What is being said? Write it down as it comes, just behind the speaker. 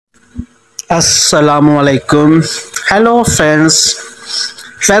Assalamu alaikum. Hello friends.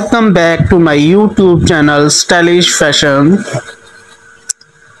 Welcome back to my YouTube channel Stylish Fashion.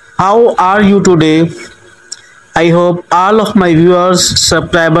 How are you today? I hope all of my viewers,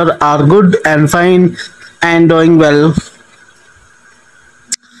 subscribers are good and fine and doing well.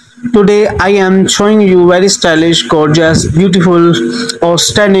 Today I am showing you very stylish, gorgeous, beautiful or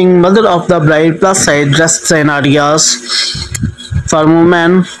stunning mother of the bride plus size dress design ideas for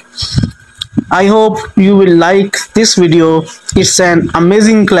women. I hope you will like this video. It's an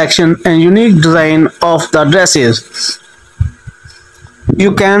amazing collection and unique design of the dresses.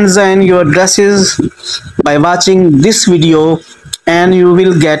 You can design your dresses by watching this video and you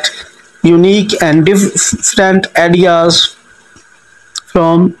will get unique and different ideas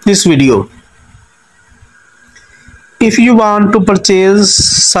from this video. If you want to purchase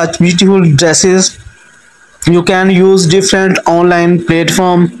such beautiful dresses, you can use different online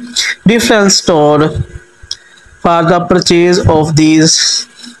platform, different store for the purchase of these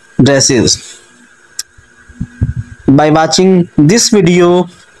dresses. By watching this video,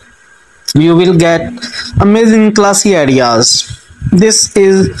 you will get amazing classy ideas. This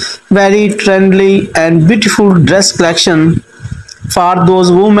is very trendy and beautiful dress collection for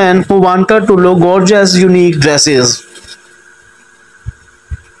those women who wanted to look gorgeous, unique dresses.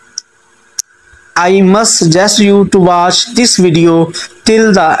 I must suggest you to watch this video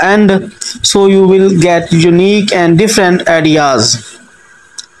till the end so you will get unique and different ideas.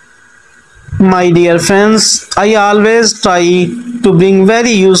 My dear friends, I always try to bring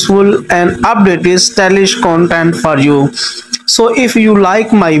very useful and updated stylish content for you. So if you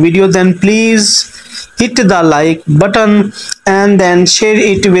like my video, then please hit the like button and then share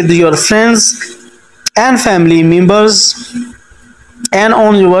it with your friends and family members and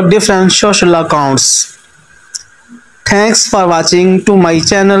on your different social accounts. Thanks for watching to my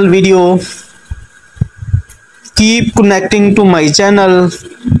channel video. Keep connecting to my channel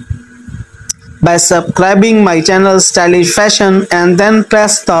by subscribing my channel Stylish Fashion and then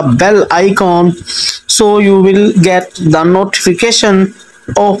press the bell icon so you will get the notification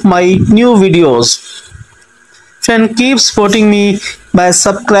of my new videos. Friend, keep supporting me by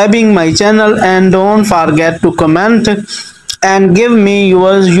subscribing my channel and don't forget to comment and give me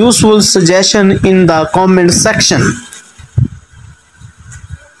your useful suggestion in the comment section.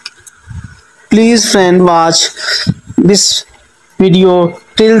 Please friend, watch this video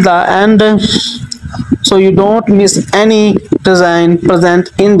till the end so you don't miss any design present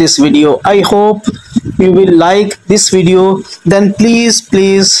in this video. I hope you will like this video. Then please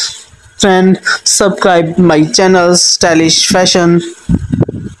friend, subscribe my channel Stylish Fashion.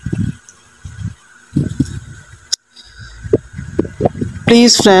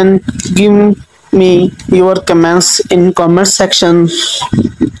 Please friend, give me your comments in comment section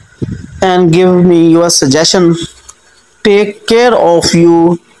and give me your suggestion. Take care of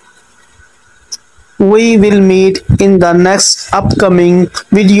you. We will meet in the next upcoming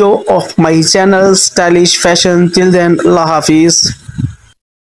video of my channel Stylish Fashion. Till then, Allah Hafiz.